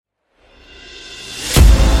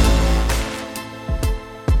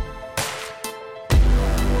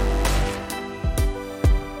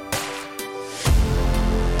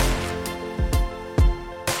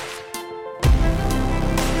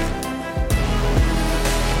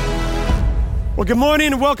Well, good morning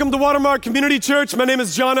and welcome to Watermark Community Church. My name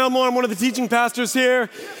is John Elmore. I'm one of the teaching pastors here.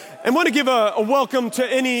 And want to give a welcome to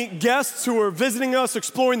any guests who are visiting us,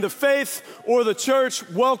 exploring the faith or the church.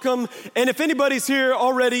 Welcome. And if anybody's here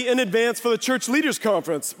already in advance for the Church Leaders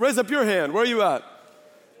Conference, raise up your hand. Where are you at?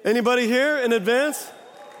 Anybody here in advance?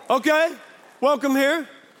 Okay, welcome here.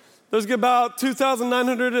 There's about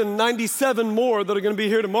 2,997 more that are going to be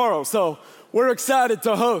here tomorrow. So we're excited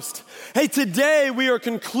to host. Hey, today we are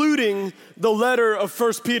concluding the letter of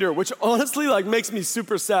 1 Peter, which honestly makes me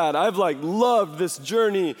super sad. I've loved this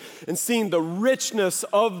journey and seen the richness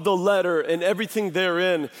of the letter and everything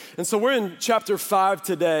therein. And so we're in chapter 5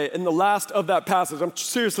 today, in the last of that passage. I'm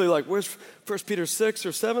seriously where's 1 Peter 6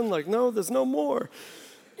 or 7? No, there's no more.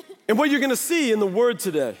 And what you're going to see in the word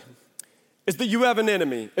today is that you have an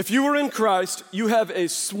enemy. If you are in Christ, you have a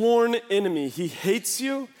sworn enemy. He hates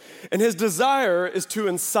you. And his desire is to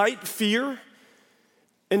incite fear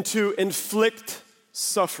and to inflict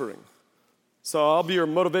suffering. So I'll be your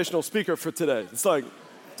motivational speaker for today. It's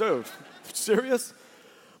dude, serious?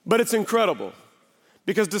 But it's incredible.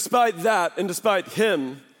 Because despite that and despite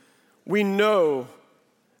him, we know,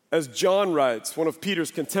 as John writes, one of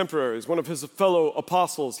Peter's contemporaries, one of his fellow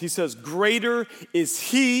apostles, he says, "Greater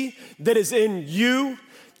is he that is in you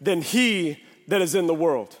than he that is in the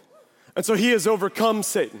world." And so he has overcome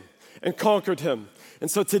Satan and conquered him. And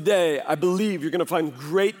so today, I believe you're going to find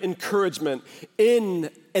great encouragement in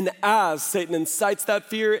and as Satan incites that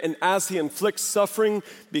fear and as he inflicts suffering,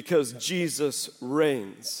 because Jesus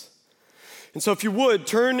reigns. And so if you would,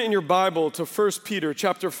 turn in your Bible to 1 Peter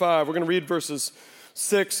chapter 5. We're going to read verses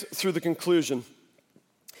 6 through the conclusion.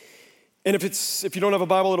 And if you don't have a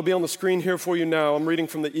Bible, it'll be on the screen here for you now. I'm reading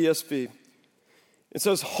from the ESV. It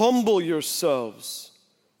says, "Humble yourselves,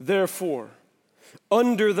 therefore,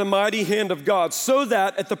 under the mighty hand of God, so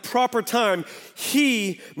that at the proper time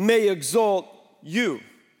he may exalt you,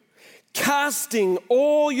 casting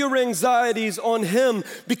all your anxieties on him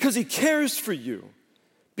because he cares for you.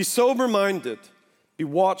 Be sober-minded, be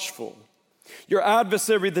watchful. Your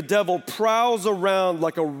adversary, the devil, prowls around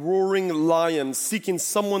like a roaring lion, seeking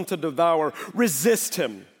someone to devour. Resist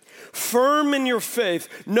him, firm in your faith,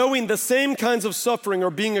 knowing the same kinds of suffering are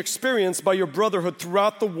being experienced by your brotherhood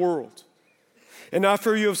throughout the world. And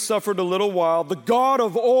after you have suffered a little while, the God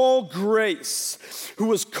of all grace,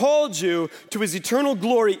 who has called you to his eternal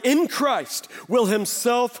glory in Christ, will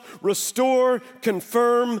himself restore,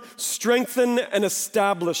 confirm, strengthen, and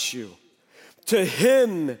establish you. To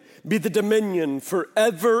him be the dominion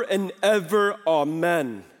forever and ever.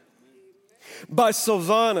 Amen." By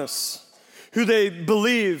Silvanus, who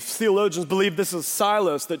theologians believe this is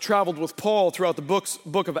Silas that traveled with Paul throughout the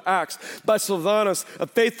book of Acts. By Silvanus, a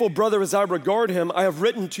faithful brother as I regard him, I have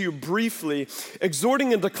written to you briefly,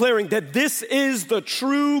 exhorting and declaring that this is the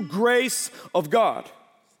true grace of God.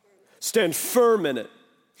 Stand firm in it.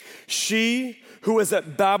 She who is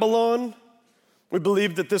at Babylon, we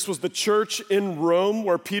believe that this was the church in Rome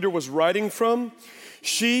where Peter was writing from.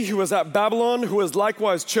 She who is at Babylon, who is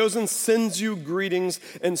likewise chosen, sends you greetings,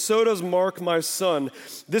 and so does Mark, my son.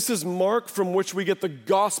 This is Mark, from which we get the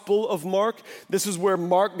Gospel of Mark. This is where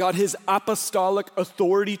Mark got his apostolic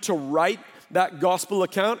authority to write that gospel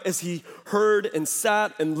account, as he heard and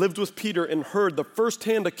sat and lived with Peter and heard the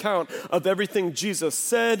firsthand account of everything Jesus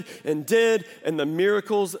said and did and the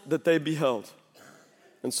miracles that they beheld.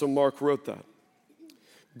 And so Mark wrote that.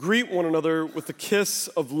 Greet one another with a kiss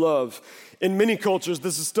of love. In many cultures,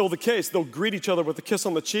 this is still the case. They'll greet each other with a kiss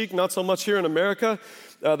on the cheek. Not so much here in America.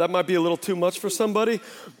 That might be a little too much for somebody.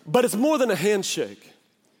 But it's more than a handshake.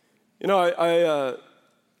 You know,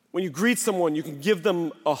 when you greet someone, you can give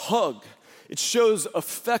them a hug. It shows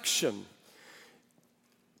affection.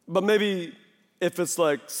 But maybe if it's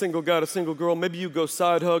single guy to single girl, maybe you go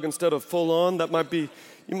side hug instead of full on. That might be,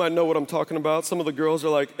 you might know what I'm talking about. Some of the girls are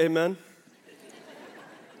like, amen.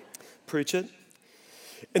 Preach it.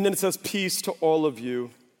 And then it says, peace to all of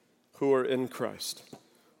you who are in Christ.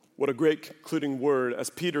 What a great concluding word as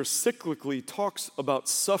Peter cyclically talks about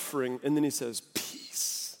suffering, and then he says,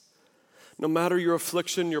 peace. No matter your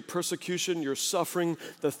affliction, your persecution, your suffering,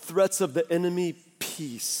 the threats of the enemy,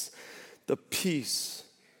 peace. The peace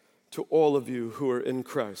to all of you who are in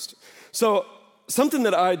Christ. So something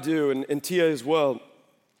that I do, and TA as well,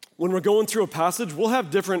 when we're going through a passage, we'll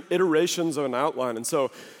have different iterations of an outline. And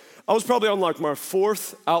so I was probably on my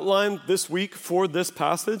fourth outline this week for this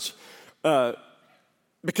passage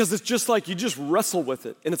because it's just you just wrestle with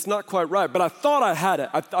it and it's not quite right. But I thought I had it.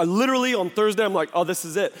 I literally on Thursday, I'm oh, this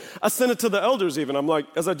is it. I sent it to the elders even. I'm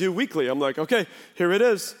as I do weekly, I'm okay, here it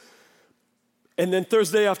is. And then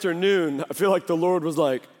Thursday afternoon, I feel the Lord was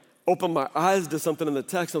opened my eyes to something in the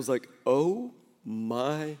text. I was oh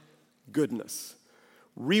my goodness.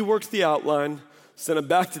 Reworked the outline, sent it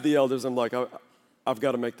back to the elders. I'm like, I've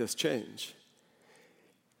got to make this change.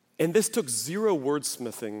 And this took zero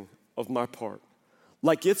wordsmithing of my part.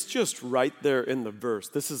 Like, it's just right there in the verse.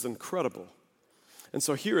 This is incredible. And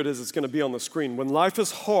so here it is. It's going to be on the screen. When life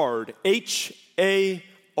is hard, H.A.R.D.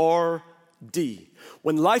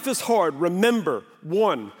 When life is hard, remember,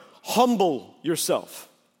 1, humble yourself.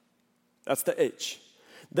 That's the H.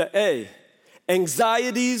 The A,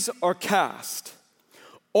 anxieties are cast.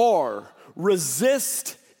 R,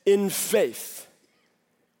 resist in faith.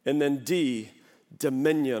 And then D,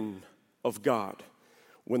 dominion of God.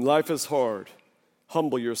 When life is hard,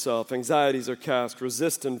 humble yourself. Anxieties are cast,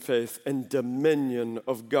 resist in faith, and dominion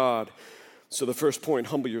of God. So the first point,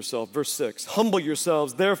 humble yourself. Verse 6, humble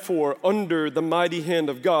yourselves, therefore, under the mighty hand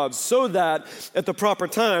of God, so that at the proper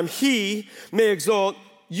time he may exalt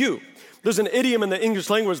you. There's an idiom in the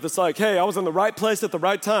English language that's like, hey, I was in the right place at the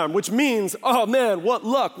right time, which means, oh man, what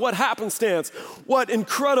luck, what happenstance, what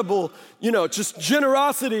incredible, just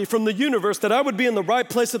generosity from the universe that I would be in the right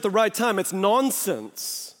place at the right time. It's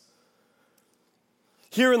nonsense.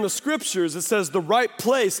 Here in the scriptures, it says the right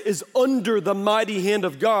place is under the mighty hand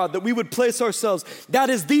of God, that we would place ourselves.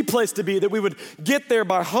 That is the place to be, that we would get there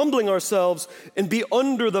by humbling ourselves and be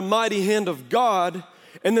under the mighty hand of God.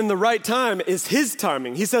 And then the right time is his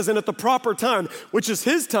timing. He says, and at the proper time, which is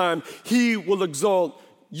his time, he will exalt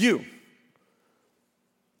you.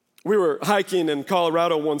 We were hiking in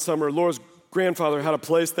Colorado one summer. Laura's grandfather had a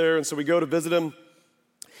place there, and so we go to visit him.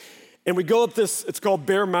 And we go up this, it's called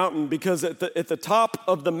Bear Mountain, because at the top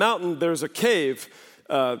of the mountain, there's a cave,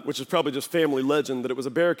 which is probably just family legend that it was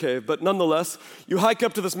a bear cave. But nonetheless, you hike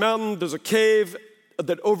up to this mountain, there's a cave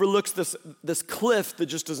that overlooks this cliff that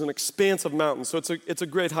just is an expansive mountain. So it's a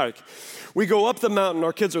great hike. We go up the mountain.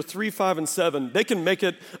 Our kids are 3, 5, and 7. They can make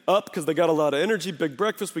it up because they got a lot of energy. Big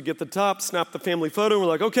breakfast. We get the top, snap the family photo. And we're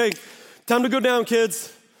like, okay, time to go down,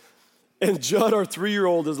 kids. And Judd, our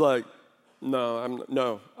 3-year-old, is like,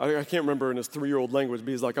 I can't remember in his 3-year-old language, but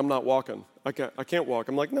he's like, I'm not walking. I can't walk.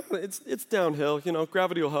 I'm like, no, it's downhill.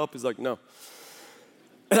 Gravity will help. He's like, no.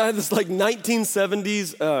 And I had this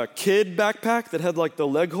 1970s kid backpack that had the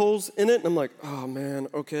leg holes in it. And I'm like, oh man,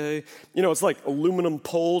 okay. It's like aluminum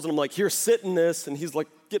poles. And I'm like, here, sit in this. And he's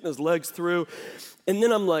getting his legs through. And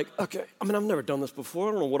then I'm like, okay, I've never done this before.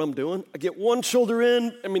 I don't know what I'm doing. I get one shoulder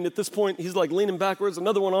in. At this point, he's leaning backwards,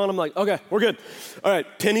 another one on. I'm like, okay, we're good. All right,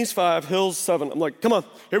 Penny's 5, Hill's 7. I'm like, come on,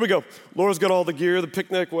 here we go. Laura's got all the gear, the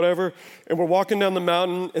picnic, whatever. And we're walking down the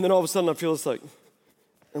mountain. And then all of a sudden I feel this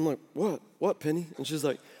I'm like, what, Penny? And she's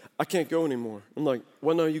like, I can't go anymore. I'm like,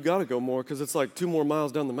 well, no, you got to go more because it's 2 more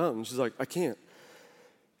miles down the mountain. She's like, I can't.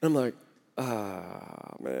 I'm like,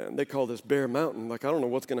 man, they call this Bear Mountain. I don't know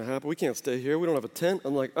what's going to happen. We can't stay here. We don't have a tent.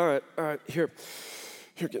 I'm like, all right, here,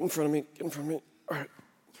 get in front of me. All right,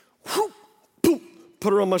 whoop, boom,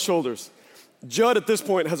 put her on my shoulders. Judd at this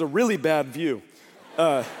point has a really bad view.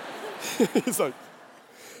 He's like,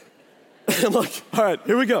 I'm like, all right,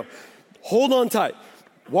 here we go. Hold on tight.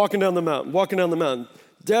 Walking down the mountain.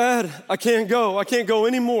 Dad, I can't go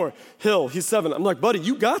anymore. Hill, he's 7. I'm like, buddy,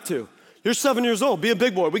 you got to. You're 7 years old. Be a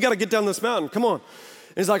big boy. We got to get down this mountain. Come on.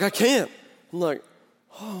 And he's like, I can't. I'm like,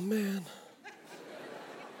 oh, man.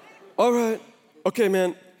 All right. Okay,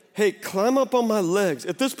 man. Hey, climb up on my legs.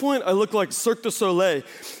 At this point, I look like Cirque du Soleil.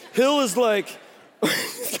 Hill is like,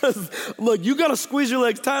 I'm like, you got to squeeze your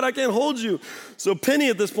legs tight. I can't hold you. So Penny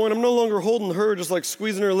at this point, I'm no longer holding her, just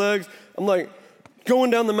squeezing her legs. I'm like,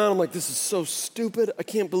 going down the mountain, I'm like, this is so stupid. I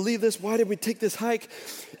can't believe this. Why did we take this hike?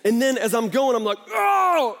 And then as I'm going, I'm like,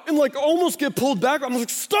 oh, and almost get pulled back. I'm like,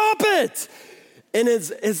 stop it. And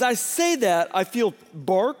as I say that, I feel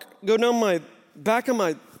bark go down my back of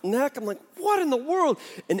my neck. I'm like, what in the world?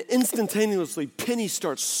 And instantaneously, Penny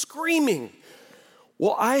starts screaming.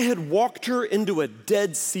 Well, I had walked her into a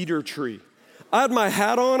dead cedar tree. I had my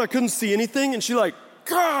hat on. I couldn't see anything. And she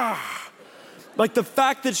Gah! The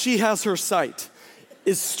fact that she has her sight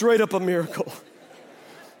is straight up a miracle.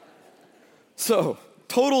 So,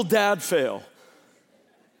 total dad fail,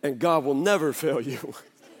 and God will never fail you.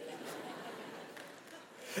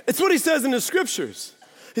 It's what he says in the scriptures.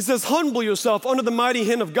 He says, humble yourself under the mighty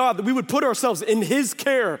hand of God, that we would put ourselves in his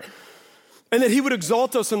care, and that he would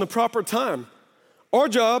exalt us in the proper time. Our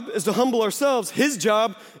job is to humble ourselves. His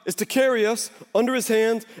job is to carry us under his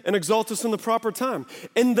hand and exalt us in the proper time.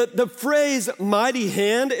 And the phrase mighty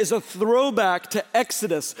hand is a throwback to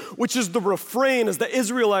Exodus, which is the refrain as the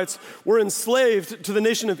Israelites were enslaved to the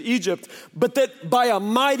nation of Egypt. But that by a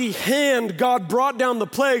mighty hand, God brought down the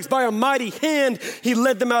plagues. By a mighty hand, he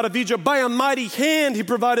led them out of Egypt. By a mighty hand, he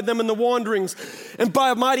provided them in the wanderings. And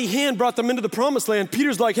by a mighty hand, brought them into the promised land.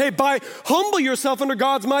 Peter's like, hey, humble yourself under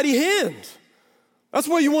God's mighty hand. That's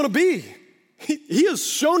where you want to be. He has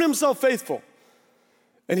shown himself faithful.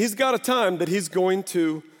 And he's got a time that he's going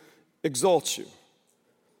to exalt you.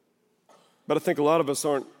 But I think a lot of us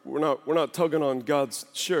we're not tugging on God's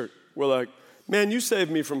shirt. We're like, man, you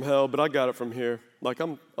saved me from hell, but I got it from here. Like,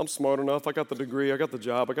 I'm smart enough. I got the degree. I got the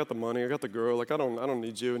job. I got the money. I got the girl. Like, I don't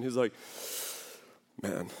need you. And he's like,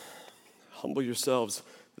 man, humble yourselves.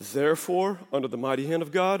 Therefore, under the mighty hand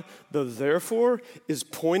of God, the therefore is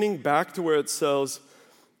pointing back to where it says,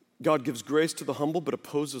 God gives grace to the humble but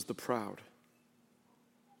opposes the proud.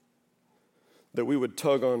 That we would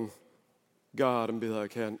tug on God and be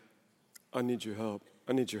like, hey, I need your help.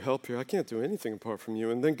 I need your help here. I can't do anything apart from you.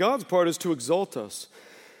 And then God's part is to exalt us.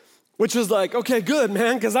 Which is like, okay, good,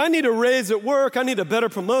 man, because I need a raise at work. I need a better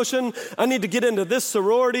promotion. I need to get into this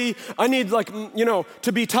sorority. I need,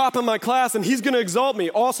 to be top in my class, and he's going to exalt me.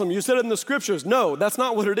 Awesome. You said it in the scriptures. No, that's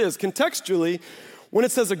not what it is. Contextually, when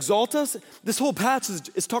it says exalt us, this whole passage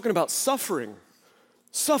is talking about suffering.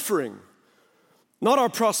 Suffering. Not our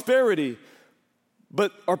prosperity,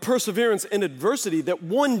 but our perseverance in adversity, that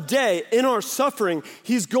one day in our suffering,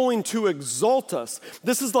 he's going to exalt us.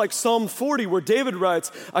 This is like Psalm 40 where David writes,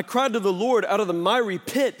 I cried to the Lord out of the miry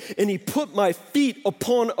pit, and he put my feet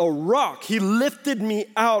upon a rock. He lifted me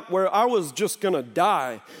out where I was just gonna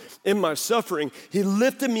die in my suffering. He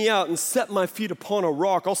lifted me out and set my feet upon a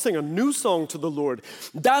rock. I'll sing a new song to the Lord.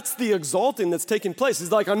 That's the exalting that's taking place.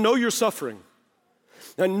 He's like, I know you're suffering.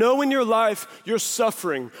 I know in your life you're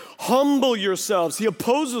suffering. Humble yourselves. He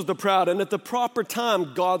opposes the proud, and at the proper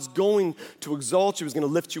time, God's going to exalt you. He's going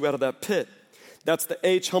to lift you out of that pit. That's the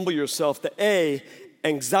H, humble yourself. The A,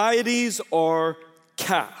 anxieties are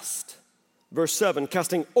cast. Verse 7,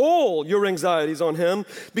 casting all your anxieties on him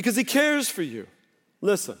because he cares for you.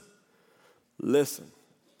 Listen.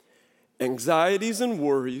 Anxieties and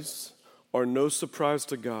worries are no surprise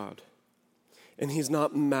to God, and he's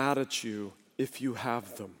not mad at you if you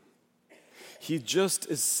have them. He just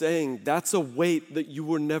is saying that's a weight that you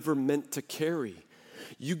were never meant to carry.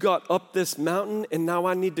 You got up this mountain and now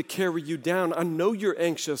I need to carry you down. I know you're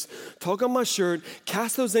anxious. Tug on my shirt,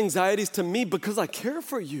 cast those anxieties to me because I care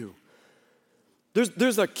for you.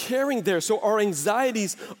 There's a caring there. So our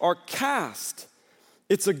anxieties are cast.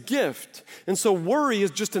 It's a gift. And so worry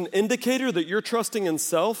is just an indicator that you're trusting in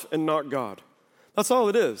self and not God. That's all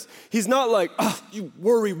it is. He's not like, you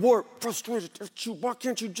worry, frustrated, why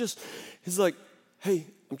can't you just? He's like, hey,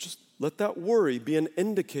 let that worry be an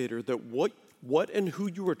indicator that what and who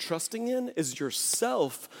you are trusting in is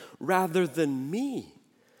yourself rather than me.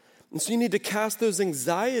 And so you need to cast those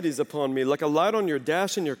anxieties upon me like a light on your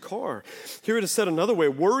dash in your car. Here it is said another way,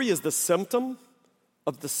 worry is the symptom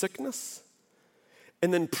of the sickness,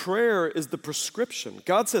 and then prayer is the prescription.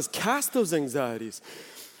 God says, cast those anxieties.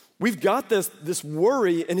 We've got this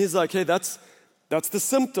worry, and he's like, hey, that's the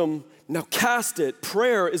symptom. Now cast it.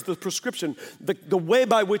 Prayer is the prescription. The way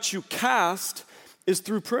by which you cast is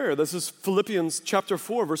through prayer. This is Philippians chapter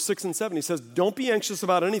 4, verse 6 and 7. He says, don't be anxious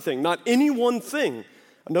about anything, not any one thing.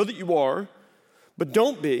 I know that you are, but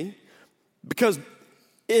don't be, because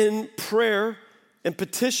in prayer and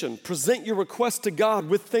petition, present your request to God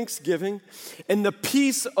with thanksgiving, and the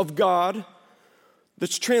peace of God that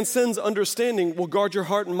transcends understanding will guard your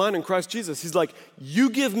heart and mind in Christ Jesus. He's like, you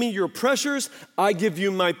give me your pressures, I give you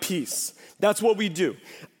my peace. That's what we do.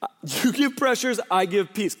 You give pressures, I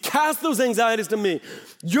give peace. Cast those anxieties to me.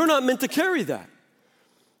 You're not meant to carry that.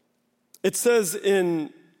 It says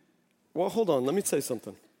hold on, let me say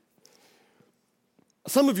something.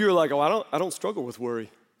 Some of you are like, I don't struggle with worry.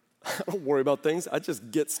 I don't worry about things. I just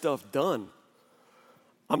get stuff done.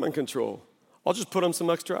 I'm in control. I'll just put on some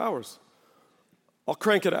extra hours. I'll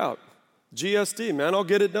crank it out. GSD, man, I'll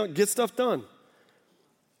get it done, get stuff done.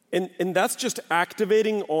 And that's just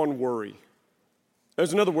activating on worry.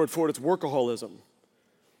 There's another word for it, it's workaholism.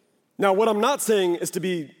 Now, what I'm not saying is to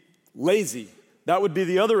be lazy. That would be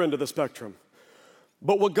the other end of the spectrum.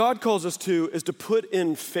 But what God calls us to is to put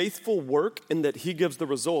in faithful work and that he gives the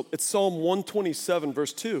result. It's Psalm 127,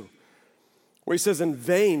 verse 2, where he says, in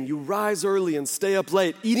vain you rise early and stay up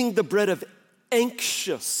late, eating the bread of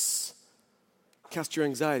anxious. Cast your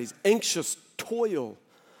anxieties. Anxious toil.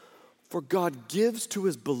 For God gives to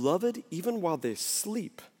his beloved even while they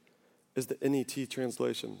sleep, is the NET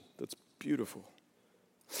translation. That's beautiful.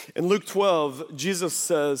 In Luke 12, Jesus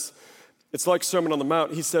says, it's like Sermon on the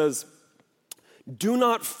Mount. He says, do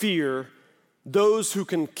not fear those who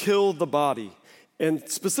can kill the body. And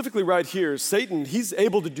specifically right here, Satan, he's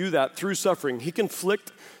able to do that through suffering. He can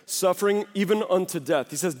inflict suffering even unto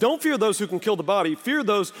death. He says, don't fear those who can kill the body. Fear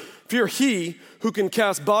he who can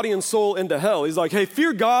cast body and soul into hell. He's like, hey,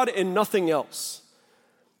 fear God and nothing else.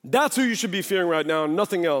 That's who you should be fearing right now, and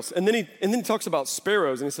nothing else. And then he talks about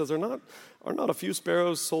sparrows, and he says, are not a few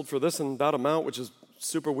sparrows sold for this and that amount, which is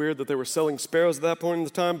super weird that they were selling sparrows at that point in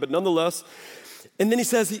the time, but nonetheless. And then he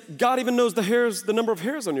says, God even knows the number of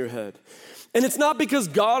hairs on your head. And it's not because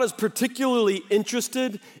God is particularly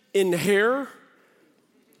interested in hair.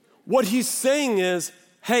 What he's saying is,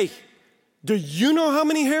 hey, do you know how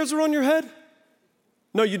many hairs are on your head?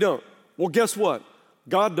 No, you don't. Well, guess what?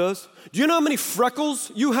 God does. Do you know how many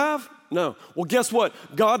freckles you have? No. Well, guess what?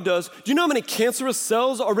 God does. Do you know how many cancerous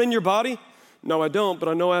cells are in your body? No, I don't, but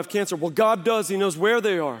I know I have cancer. Well, God does. He knows where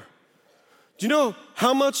they are. Do you know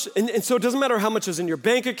how much, and so it doesn't matter how much is in your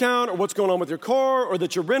bank account or what's going on with your car or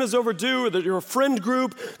that your rent is overdue or that you're a friend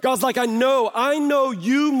group. God's like, I know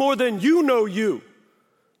you more than you know you.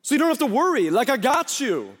 So you don't have to worry, like I got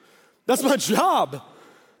you. That's my job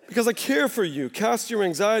because I care for you. Cast your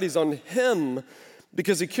anxieties on him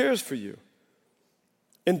because he cares for you.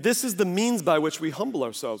 And this is the means by which we humble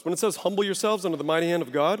ourselves. When it says humble yourselves under the mighty hand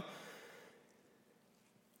of God,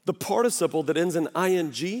 the participle that ends in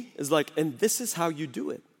ing is like, and this is how you do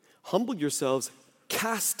it. Humble yourselves,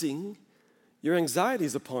 casting your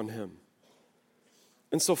anxieties upon him.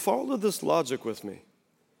 And so follow this logic with me.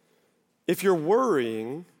 If you're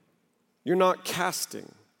worrying, you're not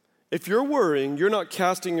casting. If you're worrying, you're not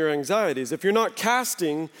casting your anxieties. If you're not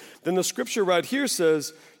casting, then the scripture right here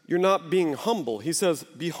says you're not being humble. He says,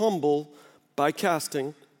 be humble by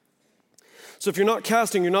casting. So if you're not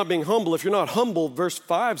casting, you're not being humble. If you're not humble, verse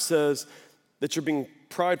 5 says that you're being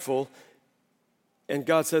prideful. And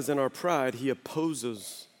God says in our pride, he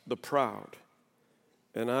opposes the proud.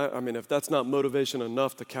 And I mean, if that's not motivation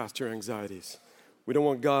enough to cast your anxieties, we don't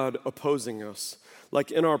want God opposing us.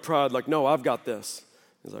 Like in our pride, like, no, I've got this.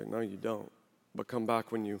 He's like, no, you don't. But come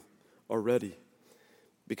back when you are ready.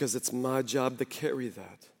 Because it's my job to carry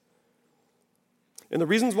that. And the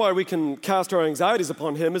reasons why we can cast our anxieties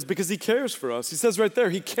upon him is because he cares for us. He says right there,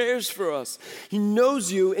 he cares for us. He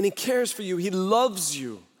knows you and he cares for you. He loves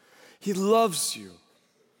you. He loves you.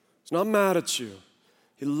 He's not mad at you.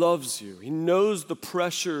 He loves you. He knows the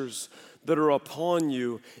pressures that are upon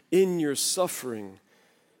you in your suffering,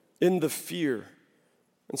 in the fear.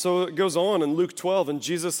 And so it goes on in Luke 12, and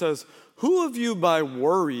Jesus says, who of you by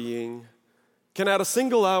worrying can add a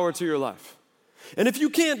single hour to your life? And if you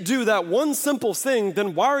can't do that one simple thing,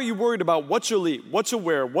 then why are you worried about what you'll eat, what you'll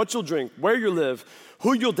wear, what you'll drink, where you live,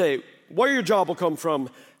 who you'll date, where your job will come from,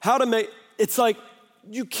 how to make, it's like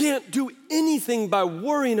you can't do anything by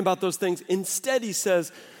worrying about those things. Instead, he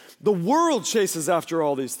says, the world chases after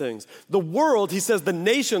all these things. The world, he says, the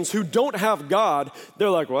nations who don't have God,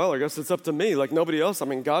 they're like, well, I guess it's up to me, like nobody else. I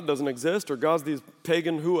mean, God doesn't exist, or God's these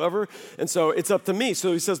pagan whoever, and so it's up to me.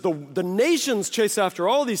 So he says, the nations chase after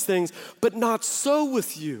all these things, but not so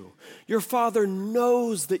with you. Your Father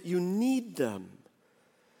knows that you need them.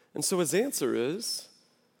 And so his answer is,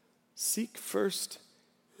 seek first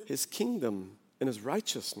his kingdom and his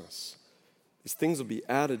righteousness. These things will be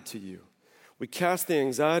added to you. We cast the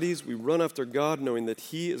anxieties, we run after God knowing that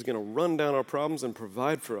he is going to run down our problems and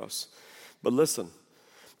provide for us. But listen,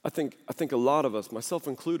 I think a lot of us, myself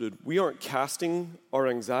included, we aren't casting our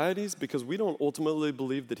anxieties because we don't ultimately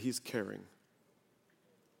believe that he's caring.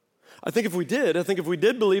 I think if we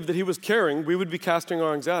did believe that he was caring, we would be casting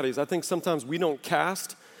our anxieties. I think sometimes we don't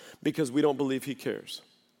cast because we don't believe he cares.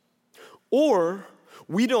 Or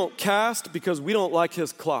we don't cast because we don't like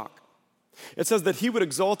his clock. It says that he would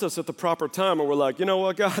exalt us at the proper time, and we're like, you know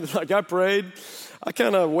what, God, like I prayed, I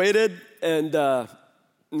kind of waited, and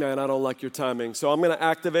man, I don't like your timing, so I'm going to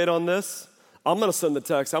activate on this. I'm going to send the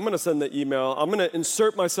text. I'm going to send the email. I'm going to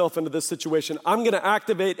insert myself into this situation. I'm going to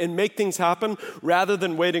activate and make things happen rather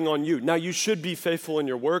than waiting on you. Now, you should be faithful in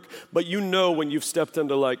your work, but you know when you've stepped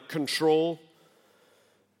into like control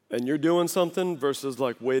and you're doing something versus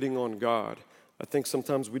like waiting on God. I think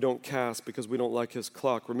sometimes we don't cast because we don't like his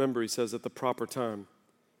clock. Remember, he says at the proper time.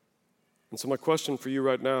 And so my question for you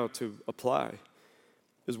right now to apply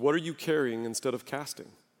is, what are you carrying instead of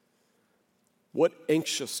casting? What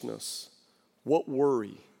anxiousness, what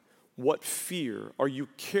worry, what fear are you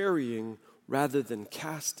carrying rather than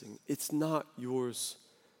casting? It's not yours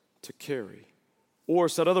to carry Or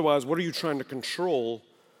said otherwise, what are you trying to control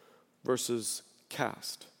versus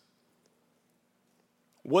cast?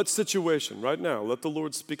 What situation, right now, let the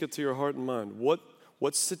Lord speak it to your heart and mind.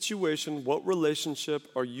 What situation, what relationship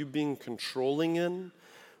are you being controlling in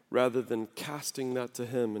rather than casting that to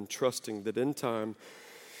him and trusting that in time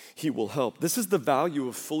he will help? This is the value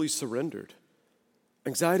of fully surrendered.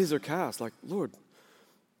 Anxieties are cast, like, Lord,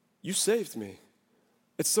 you saved me.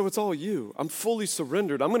 It's all you. I'm fully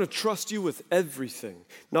surrendered. I'm going to trust you with everything,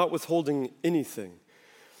 not withholding anything.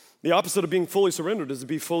 The opposite of being fully surrendered is to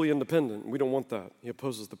be fully independent. We don't want that. He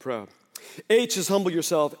opposes the proud. H is humble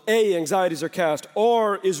yourself. A, anxieties are cast.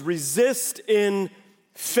 R is resist in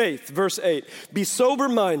faith. Verse 8, be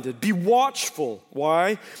sober-minded, be watchful.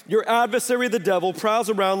 Why? Your adversary, the devil, prowls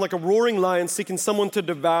around like a roaring lion seeking someone to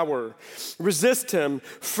devour. Resist him,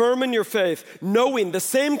 firm in your faith, knowing the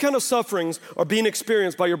same kind of sufferings are being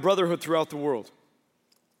experienced by your brotherhood throughout the world.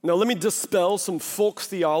 Now, let me dispel some folk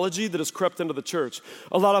theology that has crept into the church.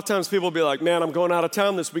 A lot of times people will be like, man, I'm going out of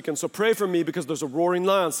town this weekend, so pray for me because there's a roaring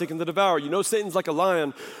lion seeking to devour. You know Satan's like a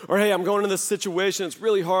lion. Or, hey, I'm going into this situation. It's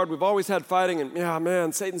really hard. We've always had fighting, and yeah,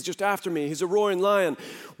 man, Satan's just after me. He's a roaring lion.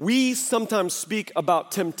 We sometimes speak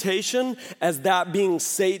about temptation as that being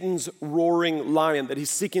Satan's roaring lion, that he's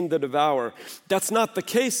seeking to devour. That's not the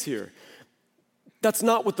case here. That's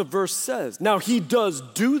not what the verse says. Now, he does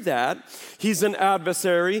do that. He's an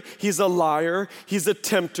adversary. He's a liar. He's a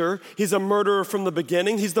tempter. He's a murderer from the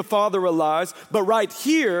beginning. He's the father of lies. But right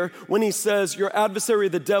here, when he says, your adversary,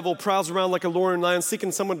 the devil, prowls around like a roaring lion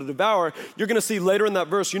seeking someone to devour, you're going to see later in that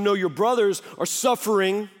verse, you know your brothers are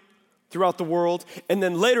suffering throughout the world. And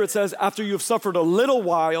then later it says, after you have suffered a little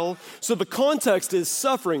while. So the context is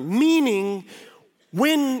suffering, meaning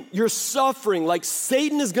when you're suffering, like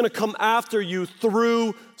Satan is going to come after you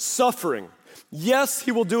through suffering. Yes,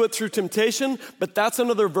 he will do it through temptation, but that's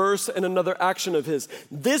another verse and another action of his.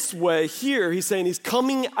 This way, here, he's saying he's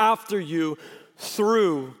coming after you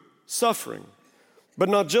through suffering, but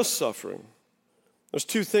not just suffering. There's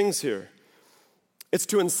two things here. It's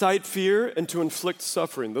to incite fear and to inflict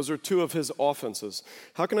suffering. Those are two of his offenses.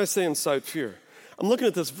 How can I say incite fear? I'm looking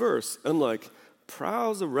at this verse, and I'm like,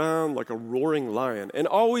 prowls around like a roaring lion. And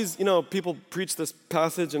always, people preach this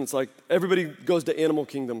passage and it's like everybody goes to animal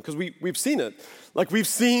kingdom because we've seen it. Like we've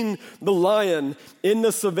seen the lion in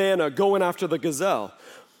the savannah going after the gazelle.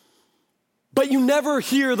 But you never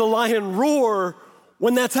hear the lion roar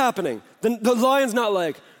when that's happening. The lion's not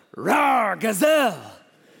like, rawr, gazelle.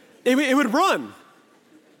 It would run.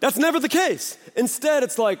 That's never the case. Instead,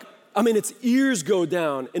 it's like, its ears go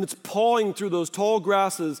down and it's pawing through those tall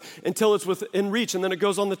grasses until it's within reach and then it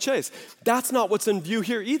goes on the chase. That's not what's in view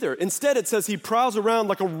here either. Instead, it says he prowls around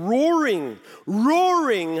like a roaring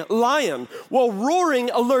lion. Well, roaring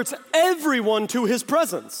alerts everyone to his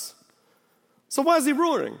presence. So why is he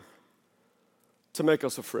roaring? To make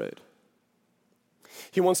us afraid.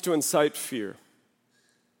 He wants to incite fear.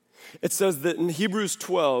 It says that in Hebrews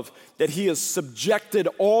 12 that he has subjected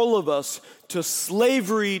all of us to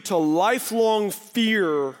slavery, to lifelong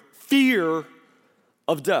fear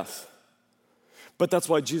of death. But that's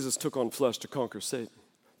why Jesus took on flesh to conquer Satan,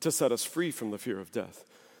 to set us free from the fear of death.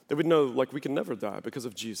 That we'd know like we can never die because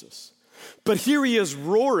of Jesus. But here he is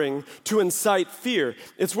roaring to incite fear.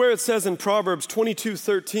 It's where it says in Proverbs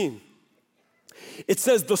 22:13. It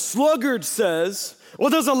says, the sluggard says, well,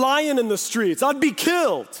 there's a lion in the streets. I'd be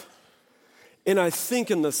killed. And I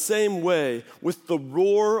think in the same way, with the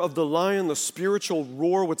roar of the lion, the spiritual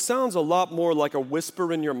roar, which sounds a lot more like a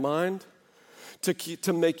whisper in your mind,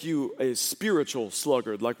 to make you a spiritual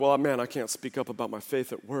sluggard. Like, well, man, I can't speak up about my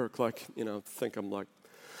faith at work. Like, think I'm like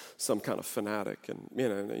some kind of fanatic.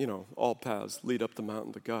 And, all paths lead up the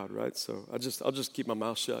mountain to God, right? So I'll just keep my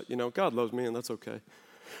mouth shut. God loves me and that's okay.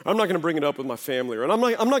 I'm not going to bring it up with my family. Or I'm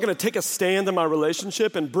not going to take a stand in my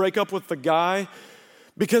relationship and break up with the guy.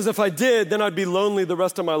 Because if I did, then I'd be lonely the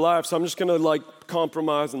rest of my life. So I'm just going to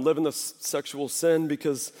compromise and live in this sexual sin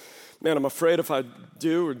because, man, I'm afraid if I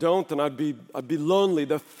do or don't, then I'd be lonely.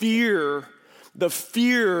 The fear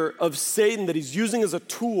of Satan that he's using as a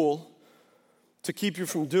tool to keep you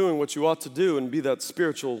from doing what you ought to do and be that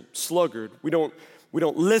spiritual sluggard. We don't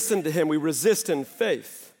listen to him. We resist in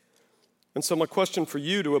faith. And so my question for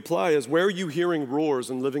you to apply is, where are you hearing roars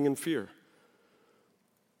and living in fear?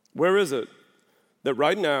 Where is it that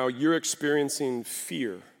right now you're experiencing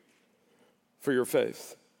fear for your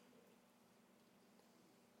faith?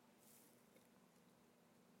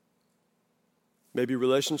 Maybe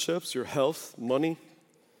relationships, your health, money,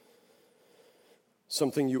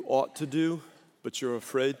 something you ought to do, but you're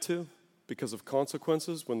afraid to because of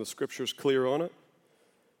consequences when the scripture's clear on it.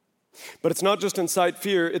 But it's not just incite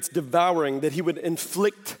fear, it's devouring, that he would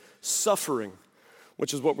inflict suffering,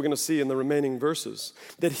 which is what we're going to see in the remaining verses.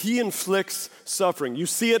 That he inflicts suffering. You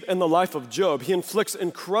see it in the life of Job. He inflicts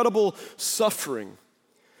incredible suffering.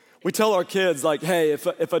 We tell our kids, like, hey, if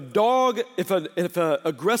an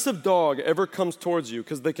aggressive dog ever comes towards you,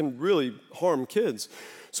 because they can really harm kids.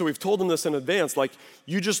 So we've told them this in advance, like,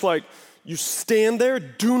 you stand there,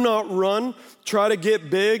 do not run, try to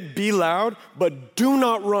get big, be loud, but do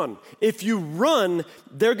not run. If you run,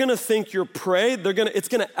 they're gonna think you're prey. It's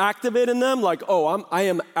gonna activate in them like, oh, I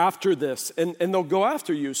am after this, and they'll go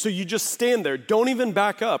after you. So you just stand there, don't even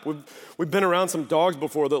back up. We've been around some dogs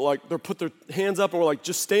before that like, they'll put their hands up and we're like,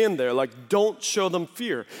 just stand there, like don't show them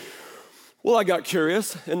fear. Well, I got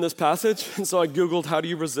curious in this passage, and so I Googled, how do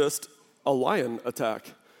you resist a lion attack?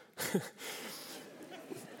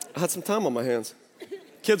 I had some time on my hands.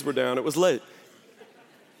 Kids were down, it was late.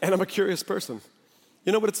 And I'm a curious person.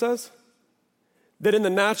 You know what it says? That in the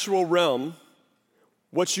natural realm,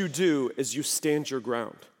 what you do is you stand your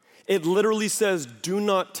ground. It literally says, do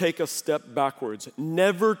not take a step backwards.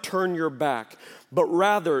 Never turn your back. But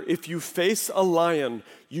rather, if you face a lion,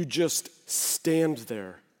 you just stand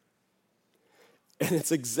there. And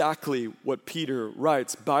it's exactly what Peter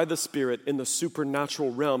writes by the Spirit in the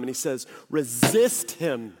supernatural realm. And he says, resist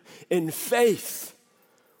him in faith.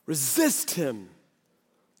 Resist him.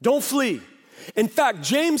 Don't flee. In fact,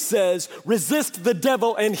 James says, resist the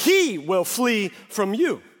devil and he will flee from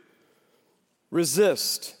you.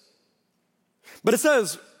 Resist. But it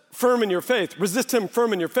says, firm in your faith. Resist him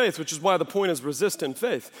firm in your faith, which is why the point is resist in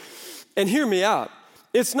faith. And hear me out.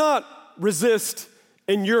 It's not resist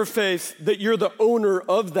in your faith that you're the owner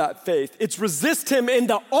of that faith. It's resist him in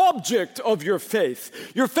the object of your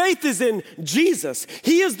faith. Your faith is in Jesus.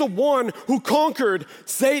 He is the one who conquered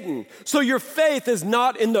Satan. So your faith is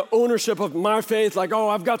not in the ownership of my faith, like, oh,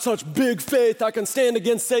 I've got such big faith, I can stand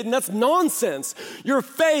against Satan. That's nonsense. Your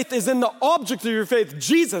faith is in the object of your faith,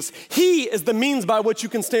 Jesus. He is the means by which you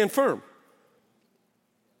can stand firm.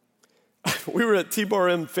 We were at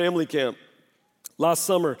T-Bar-M family camp last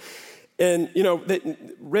summer. And, you know,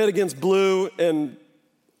 red against blue and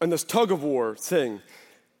this tug of war thing.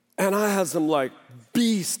 And I had some like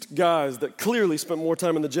beast guys that clearly spent more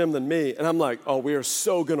time in the gym than me. And I'm like, oh, we are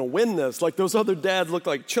so gonna win this. Like those other dads look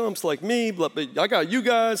like chumps like me, but I got you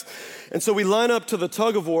guys. And so we line up to the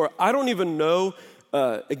tug of war. I don't even know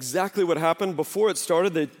exactly what happened. Before it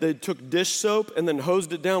started, they took dish soap and then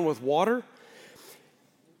hosed it down with water.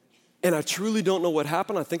 And I truly don't know what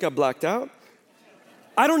happened. I think I blacked out.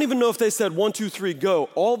 I don't even know if they said 1, 2, 3, go.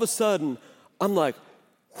 All of a sudden, I'm like,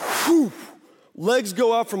 whew, legs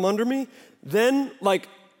go out from under me. Then like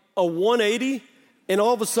a 180, and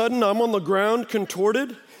all of a sudden I'm on the ground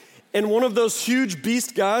contorted, and one of those huge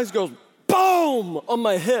beast guys goes, boom, on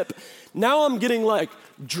my hip. Now I'm getting like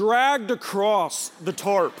dragged across the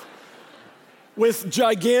tarp with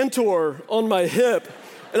Gigantor on my hip.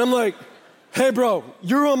 And I'm like, hey bro,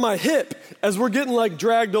 you're on my hip. As we're getting like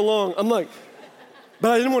dragged along, I'm like, but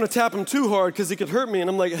I didn't want to tap him too hard because he could hurt me. And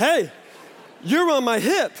I'm like, hey, you're on my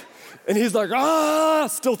hip. And he's like,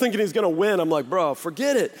 still thinking he's going to win. I'm like, bro,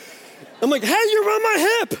 forget it. I'm like, hey, you're on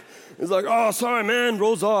my hip. He's like, oh, sorry, man,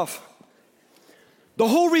 rolls off. The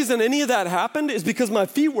whole reason any of that happened is because my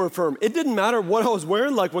feet were firm. It didn't matter what I was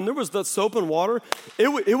wearing. Like when there was that soap and water,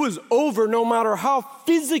 it was over no matter how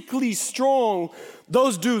physically strong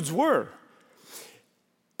those dudes were.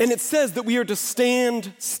 And it says that we are to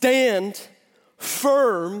stand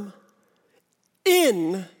firm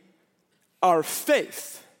in our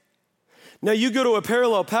faith. Now you go to a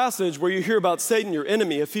parallel passage where you hear about Satan, your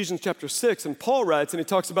enemy, Ephesians chapter 6, and Paul writes, and he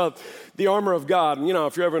talks about the armor of God. And you know,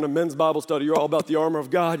 if you're ever in a men's Bible study, you're all about the armor of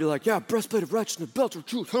God. You're like, yeah, breastplate of righteousness, belt of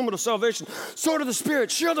truth, helmet of salvation, sword of the Spirit,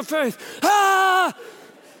 shield of faith.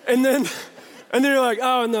 And then you're like,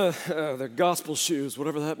 oh, and the gospel shoes,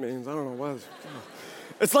 whatever that means. I don't know why.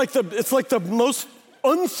 It's like the most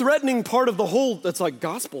unthreatening part of the whole. That's like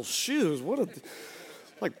gospel shoes.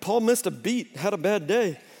 Like Paul missed a beat, had a bad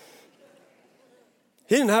day.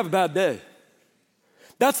 He didn't have a bad day.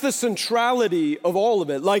 That's the centrality of all of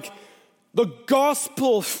it. Like the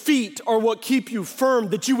gospel feet are what keep you firm,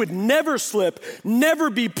 that you would never slip, never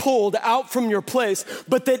be pulled out from your place,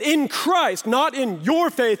 but that in Christ, not in your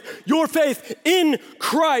faith in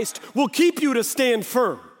Christ will keep you to stand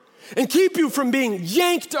firm. And keep you from being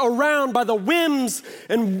yanked around by the whims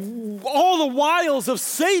and all the wiles of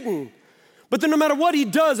Satan. But then no matter what he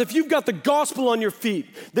does, if you've got the gospel on your feet,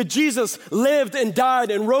 that Jesus lived and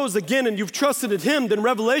died and rose again and you've trusted in him, then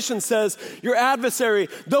Revelation says your adversary,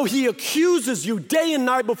 though he accuses you day and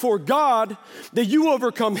night before God, that you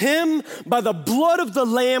overcome him by the blood of the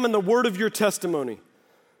Lamb and the word of your testimony.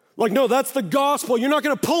 Like, no, that's the gospel. You're not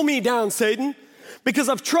going to pull me down, Satan, because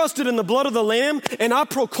I've trusted in the blood of the Lamb and I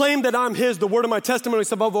proclaim that I'm his. The word of my testimony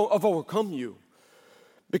says, I've overcome you.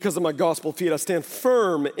 Because of my gospel feet, I stand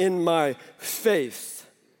firm in my faith.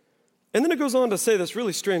 And then it goes on to say this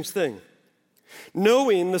really strange thing.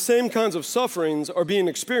 Knowing the same kinds of sufferings are being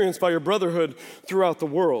experienced by your brotherhood throughout the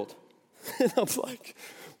world. And I'm like,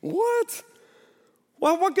 what?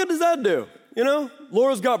 Well, what good does that do? You know,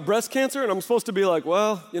 Laura's got breast cancer and I'm supposed to be like,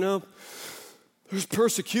 well, you know, there's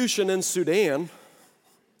persecution in Sudan.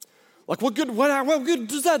 Like, what good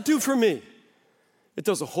does that do for me? It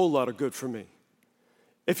does a whole lot of good for me.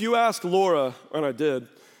 If you ask Laura, and I did,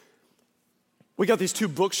 we got these 2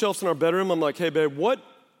 bookshelves in our bedroom. I'm like, hey, babe, what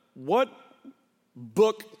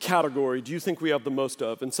book category do you think we have the most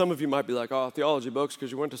of? And some of you might be like, oh, theology books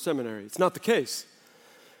because you went to seminary. It's not the case.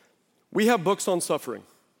 We have books on suffering.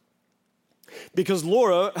 Because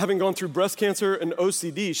Laura, having gone through breast cancer and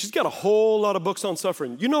OCD, she's got a whole lot of books on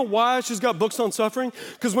suffering. You know why she's got books on suffering?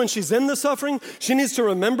 Because when she's in the suffering, she needs to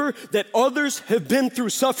remember that others have been through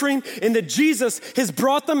suffering and that Jesus has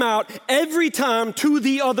brought them out every time to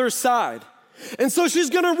the other side. And so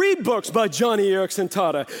she's going to read books by Johnny Erickson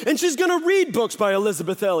Tada, and she's going to read books by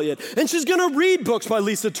Elizabeth Elliot, and she's going to read books by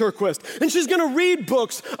Lisa Turquist, and she's going to read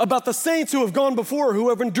books about the saints who have gone before, who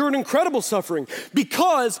have endured incredible suffering.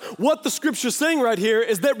 Because what the scripture's saying right here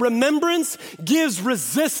is that remembrance gives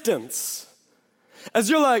resistance.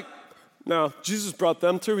 As you're like, no, Jesus brought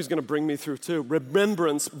them through, he's going to bring me through too.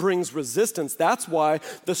 Remembrance brings resistance. That's why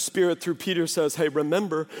the Spirit through Peter says, hey,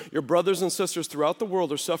 remember, your brothers and sisters throughout the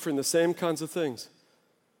world are suffering the same kinds of things.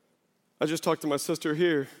 I just talked to my sister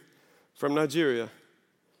here from Nigeria.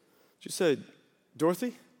 Did you say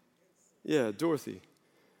Dorothy? Yeah, Dorothy.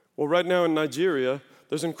 Well, right now in Nigeria,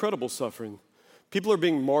 there's incredible suffering. People are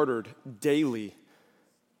being martyred daily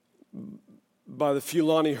by the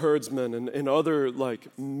Fulani herdsmen and other like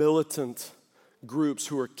militant groups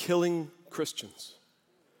who are killing Christians.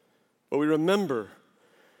 But we remember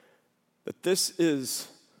that this is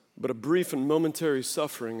but a brief and momentary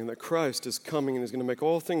suffering and that Christ is coming and is going to make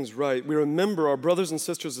all things right. We remember our brothers and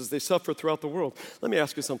sisters as they suffer throughout the world. Let me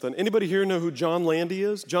ask you something. Anybody here know who John Landy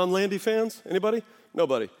is? John Landy fans? Anybody?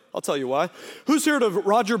 Nobody. I'll tell you why. Who's heard of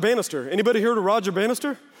Roger Bannister? Anybody heard of Roger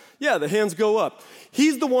Bannister? Yeah, the hands go up.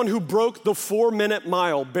 He's the one who broke the 4-minute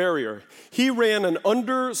mile barrier. He ran an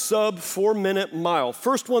under sub 4-minute mile.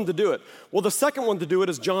 First one to do it. Well, the second one to do it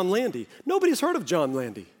is John Landy. Nobody's heard of John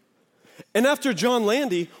Landy. And after John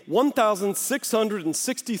Landy,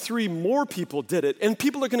 1,663 more people did it, and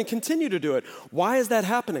people are going to continue to do it. Why is that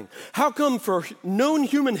happening? How come for known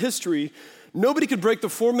human history, nobody could break the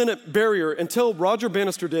 4-minute barrier until Roger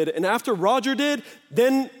Bannister did, and after Roger did,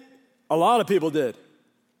 then a lot of people did?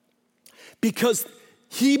 Because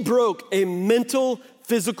he broke a mental,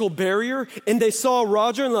 physical barrier, and they saw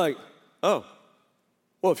Roger and like, oh,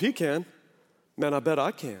 well, if he can, man, I bet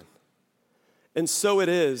I can. And so it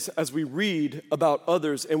is as we read about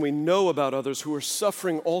others and we know about others who are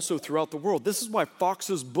suffering also throughout the world. This is why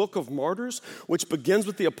Fox's Book of Martyrs, which begins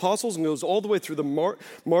with the apostles and goes all the way through the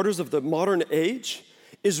martyrs of the modern age,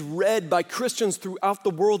 is read by Christians throughout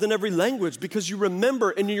the world in every language because you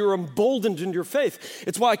remember and you're emboldened in your faith.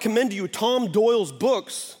 It's why I commend to you Tom Doyle's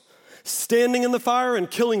books, Standing in the Fire and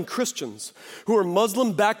Killing Christians, who are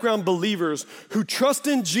Muslim background believers who trust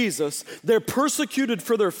in Jesus, they're persecuted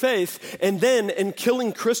for their faith, and then in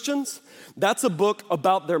Killing Christians, that's a book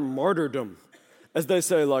about their martyrdom. As they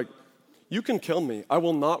say, like, you can kill me, I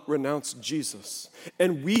will not renounce Jesus.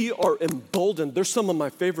 And we are emboldened. They're some of my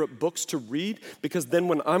favorite books to read because then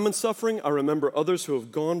when I'm in suffering, I remember others who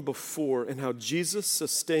have gone before and how Jesus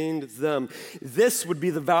sustained them. This would be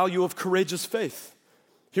the value of courageous faith.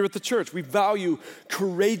 Here at the church, we value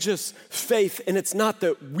courageous faith, and it's not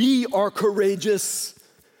that we are courageous.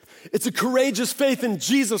 It's a courageous faith in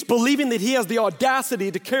Jesus, believing that he has the audacity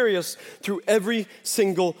to carry us through every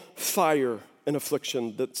single fire and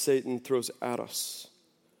affliction that Satan throws at us.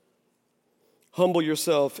 Humble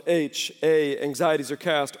yourself. H, A, anxieties are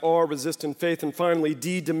cast. R, resistant faith. And finally,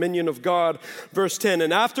 D, dominion of God. Verse 10,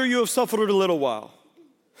 and after you have suffered a little while,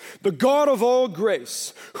 the God of all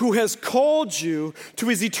grace, who has called you to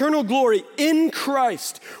his eternal glory in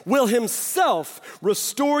Christ, will himself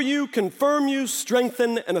restore you, confirm you,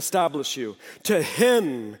 strengthen, and establish you. To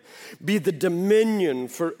him be the dominion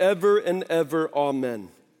forever and ever. Amen.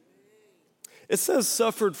 It says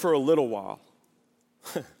suffered for a little while.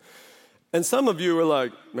 And some of you are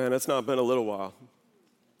like, man, it's not been a little while.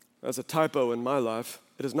 That's a typo in my life.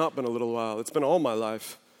 It has not been a little while. It's been all my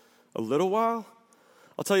life. A little while?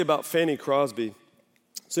 I'll tell you about Fanny Crosby.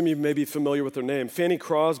 Some of you may be familiar with her name. Fanny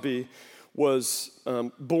Crosby was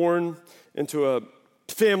born into a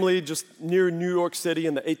family just near New York City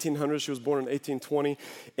in the 1800s. She was born in 1820.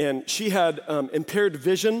 And she had impaired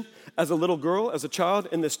vision as a little girl, as a child.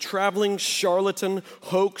 And this traveling charlatan,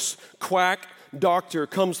 hoax, quack doctor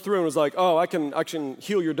comes through and was like, oh, I can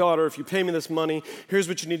heal your daughter if you pay me this money. Here's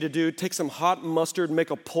what you need to do. Take some hot mustard, make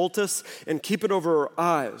a poultice, and keep it over her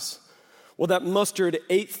eyes. Well, that mustard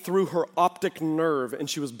ate through her optic nerve, and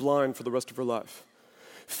she was blind for the rest of her life.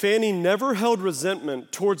 Fanny never held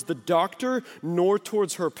resentment towards the doctor nor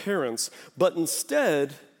towards her parents, but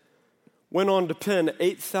instead went on to pen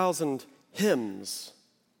 8,000 hymns.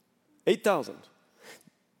 8,000.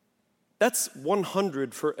 That's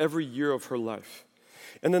 100 for every year of her life.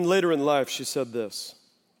 And then later in life, she said this,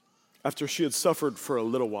 after she had suffered for a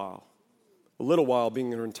little while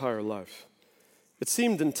being her entire life. It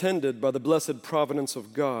seemed intended by the blessed providence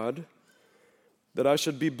of God that I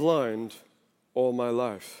should be blind all my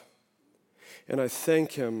life. And I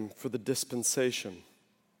thank him for the dispensation.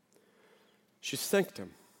 She thanked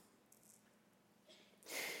him.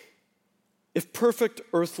 If perfect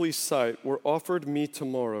earthly sight were offered me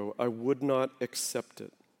tomorrow, I would not accept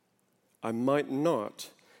it. I might not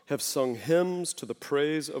have sung hymns to the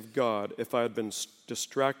praise of God if I had been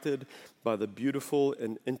distracted by the beautiful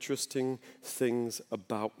and interesting things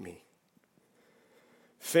about me.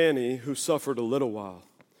 Fanny, who suffered a little while,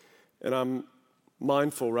 and I'm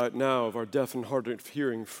mindful right now of our deaf and hard of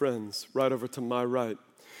hearing friends right over to my right,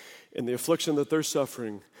 and the affliction that they're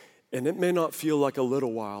suffering. And it may not feel like a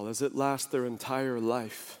little while as it lasts their entire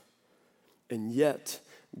life. And yet,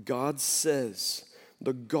 God says,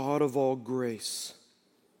 the God of all grace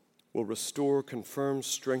will restore, confirm,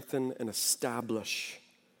 strengthen, and establish.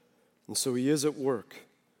 And so he is at work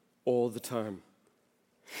all the time.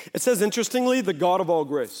 It says, interestingly, the God of all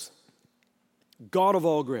grace. God of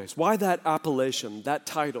all grace. Why that appellation, that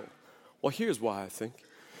title? Well, here's why I think.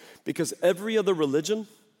 Because every other religion,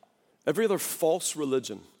 every other false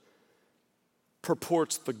religion,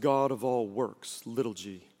 purports the God of all works, little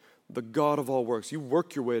g, the God of all works. You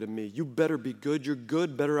work your way to me. You better be good. Your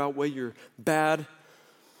good better outweigh your bad.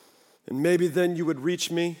 And maybe then you would reach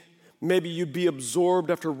me. Maybe you'd be absorbed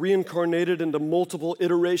after reincarnated into multiple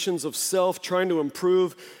iterations of self, trying to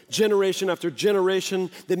improve generation after generation.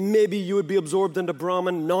 Then maybe you would be absorbed into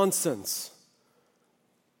Brahman nonsense.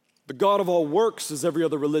 The God of all works is every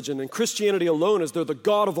other religion, and Christianity alone is they're the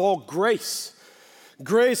God of all grace.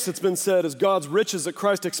 Grace, it's been said, is God's riches at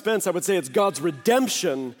Christ's expense. I would say it's God's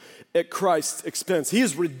redemption at Christ's expense. He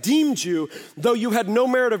has redeemed you, though you had no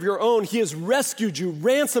merit of your own. He has rescued you,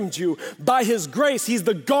 ransomed you by his grace. He's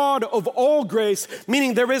the God of all grace,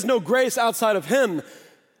 meaning there is no grace outside of him.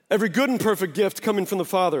 Every good and perfect gift coming from the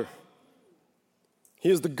Father. He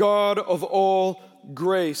is the God of all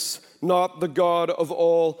grace, not the God of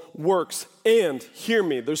all works. And hear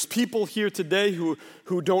me, there's people here today who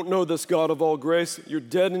don't know this God of all grace. You're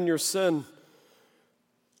dead in your sin.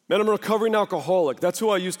 Man, I'm a recovering alcoholic. That's who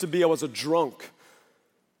I used to be. I was a drunk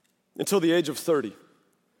until the age of 30.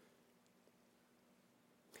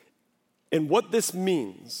 And what this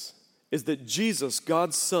means is that Jesus,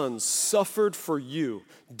 God's Son, suffered for you,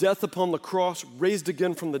 death upon the cross, raised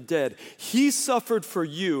again from the dead. He suffered for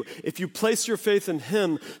you if you place your faith in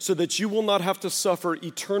him so that you will not have to suffer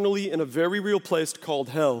eternally in a very real place called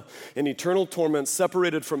hell, in eternal torment,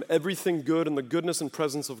 separated from everything good and the goodness and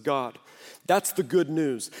presence of God. That's the good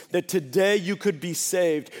news, that today you could be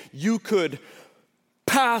saved. You could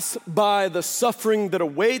pass by the suffering that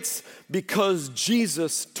awaits because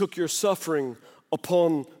Jesus took your suffering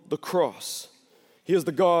upon the cross. He is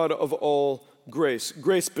the God of all grace.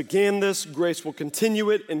 Grace began this, grace will continue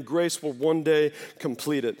it, and grace will one day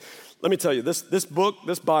complete it. Let me tell you, this book,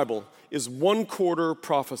 this Bible, is 1/4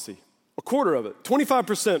 prophecy. A quarter of it,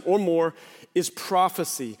 25% or more, is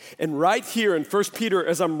prophecy. And right here in 1 Peter,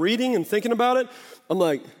 as I'm reading and thinking about it, I'm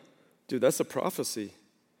like, dude, that's a prophecy.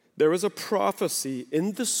 There is a prophecy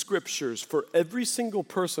in the scriptures for every single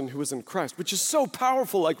person who is in Christ, which is so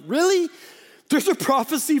powerful. Like, really? There's a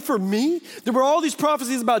prophecy for me? There were all these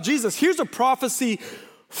prophecies about Jesus. Here's a prophecy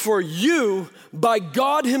for you by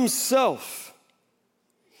God himself.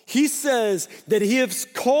 He says that he has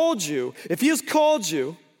called you. If he has called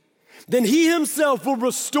you, then he himself will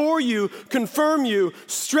restore you, confirm you,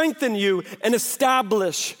 strengthen you, and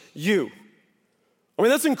establish you. I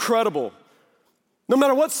mean, that's incredible. No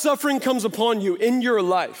matter what suffering comes upon you in your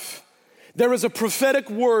life, There is a prophetic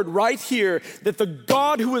word right here that the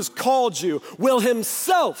God who has called you will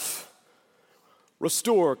himself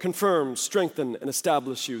restore, confirm, strengthen, and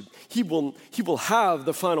establish you. He will have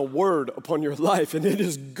the final word upon your life, and it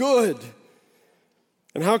is good.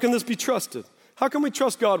 And how can this be trusted? How can we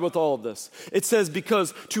trust God with all of this? It says,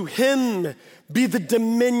 because to him be the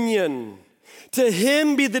dominion. To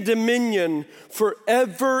him be the dominion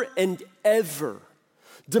forever and ever.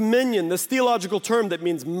 Dominion, this theological term that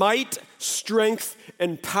means might, strength,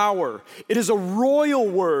 and power. It is a royal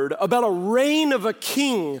word about a reign of a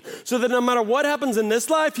king, so that no matter what happens in this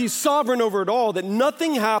life, he's sovereign over it all, that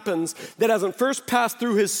nothing happens that hasn't first passed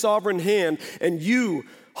through his sovereign hand, and you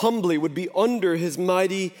humbly would be under his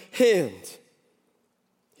mighty hand.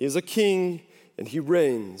 He is a king, and he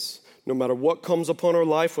reigns. No matter what comes upon our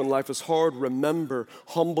life, when life is hard, remember,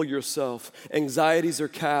 humble yourself. Anxieties are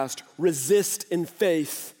cast. Resist in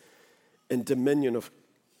faith and dominion of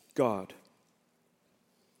God.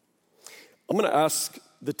 I'm going to ask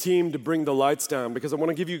the team to bring the lights down because I want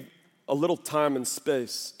to give you a little time and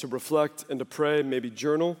space to reflect and to pray, maybe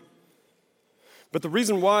journal. But the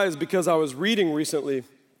reason why is because I was reading recently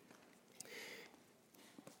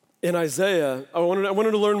in Isaiah. I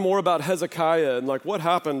wanted to learn more about Hezekiah and like what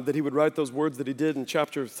happened that he would write those words that he did in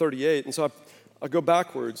chapter 38. And so I go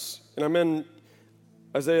backwards, and I'm in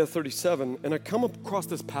Isaiah 37, and I come across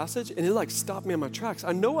this passage, and it like stopped me in my tracks.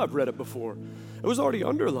 I know I've read it before. It was already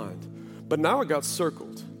underlined, but now it got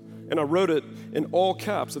circled, and I wrote it in all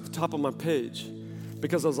caps at the top of my page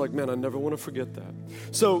because I was like, man, I never want to forget that.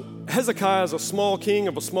 So Hezekiah is a small king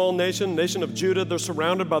of a small nation of Judah. They're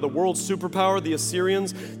surrounded by the world's superpower, the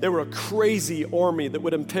Assyrians. They were a crazy army that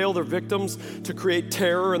would impale their victims to create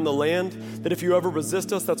terror in the land, that if you ever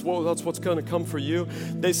resist us, that's what's going to come for you.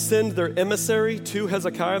 They send their emissary to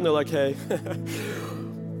Hezekiah, and they're like, hey,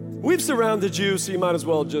 we've surrounded you, so you might as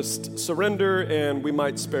well just surrender, and we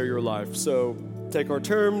might spare your life. So take our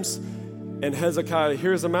terms. And Hezekiah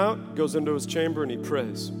hears him out, goes into his chamber, and he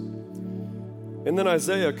prays. And then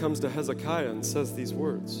Isaiah comes to Hezekiah and says these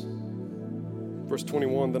words. Verse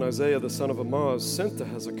 21, then Isaiah the son of Amoz sent to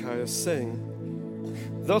Hezekiah,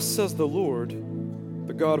 saying, thus says the Lord,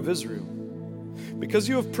 the God of Israel, because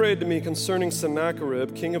you have prayed to me concerning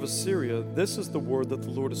Sennacherib, king of Assyria, this is the word that the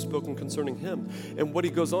Lord has spoken concerning him. And what he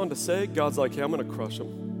goes on to say, God's like, hey, I'm going to crush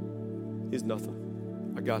him. He's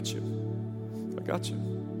nothing. I got you. I got you.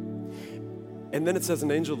 And then it says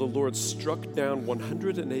an angel of the Lord struck down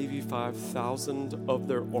 185,000 of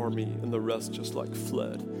their army, and the rest just like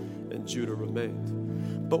fled, and Judah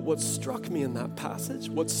remained. But what struck me in that passage,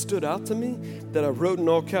 what stood out to me, that I wrote in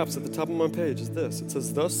all caps at the top of my page is this. It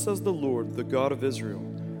says, thus says the Lord, the God of Israel,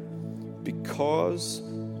 because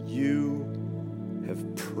you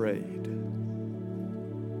have prayed.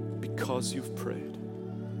 Because you've prayed.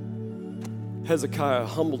 Hezekiah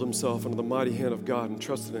humbled himself under the mighty hand of God and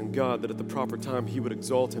trusted in God that at the proper time he would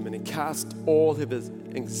exalt him, and he cast all of his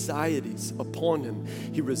anxieties upon him.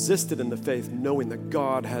 He resisted in the faith, knowing that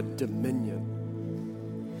God had dominion.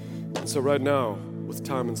 And so right now, with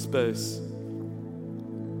time and space,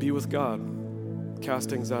 be with God,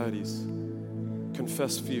 cast anxieties,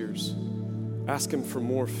 confess fears, ask him for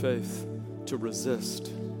more faith to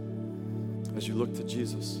resist as you look to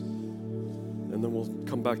Jesus. And then we'll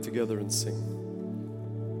come back together and sing.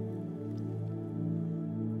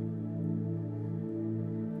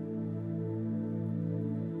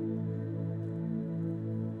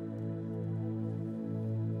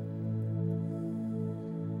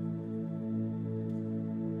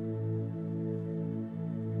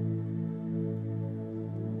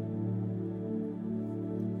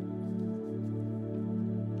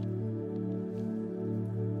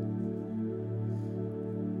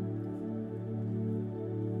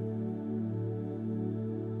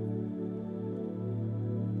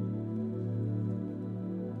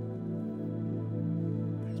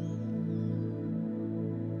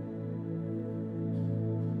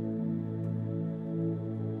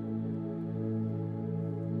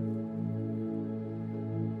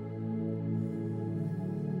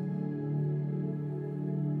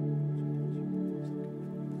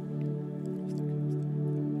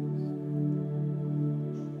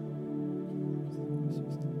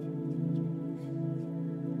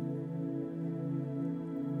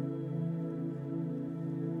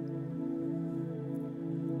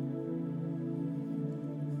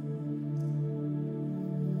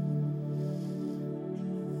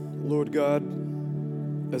 Lord God,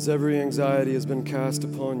 as every anxiety has been cast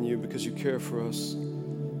upon you because you care for us,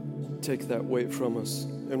 take that weight from us.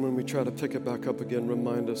 And when we try to pick it back up again,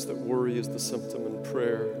 remind us that worry is the symptom and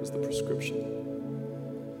prayer is the prescription.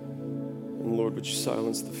 And And Lord, would you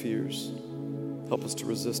silence the fears? Help us to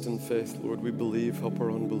resist in faith. Lord, we believe. Help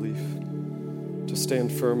our unbelief. To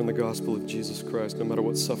stand firm in the gospel of Jesus Christ, no matter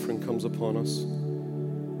what suffering comes upon us.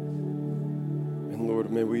 And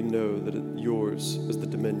Lord, may we know that yours is the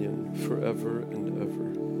dominion forever and ever.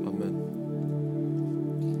 Amen.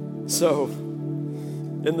 So,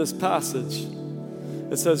 in this passage,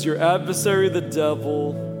 it says, your adversary, the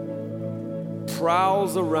devil,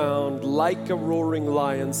 prowls around like a roaring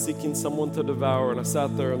lion seeking someone to devour. And I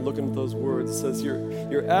sat there and looking at those words. It says,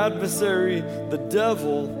 your adversary, the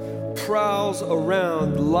devil, prowls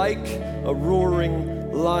around like a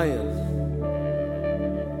roaring lion.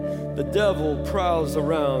 The devil prowls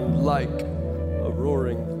around like a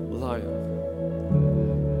roaring lion.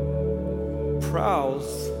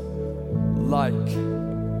 Prowls like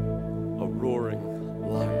a roaring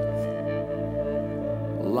lion.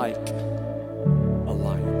 Like a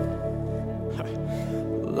lion.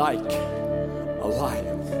 Like a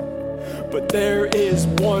lion. But there is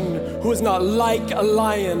one who is not like a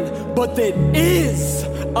lion, but that is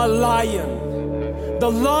a lion. The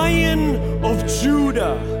Lion of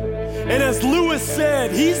Judah. And as Lewis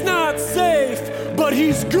said, he's not safe, but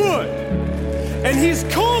he's good. And he's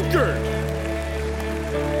conquered.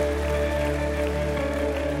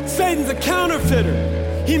 Satan's a counterfeiter.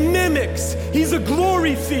 He mimics. He's a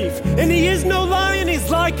glory thief. And he is no lion, he's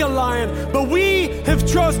like a lion. But we have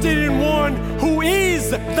trusted in one who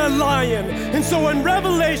is the lion. And so in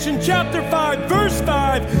Revelation chapter 5, verse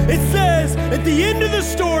 5, it says, at the end of the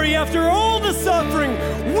story, after all the suffering,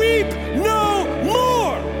 weep no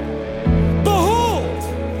more. Behold,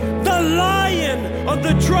 the Lion of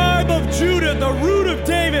the tribe of Judah, the root of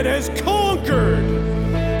David, has conquered,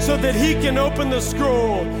 so that he can open the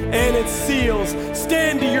scroll and its seals.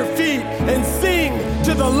 Stand to your feet and sing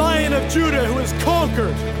to the Lion of Judah who has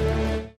conquered.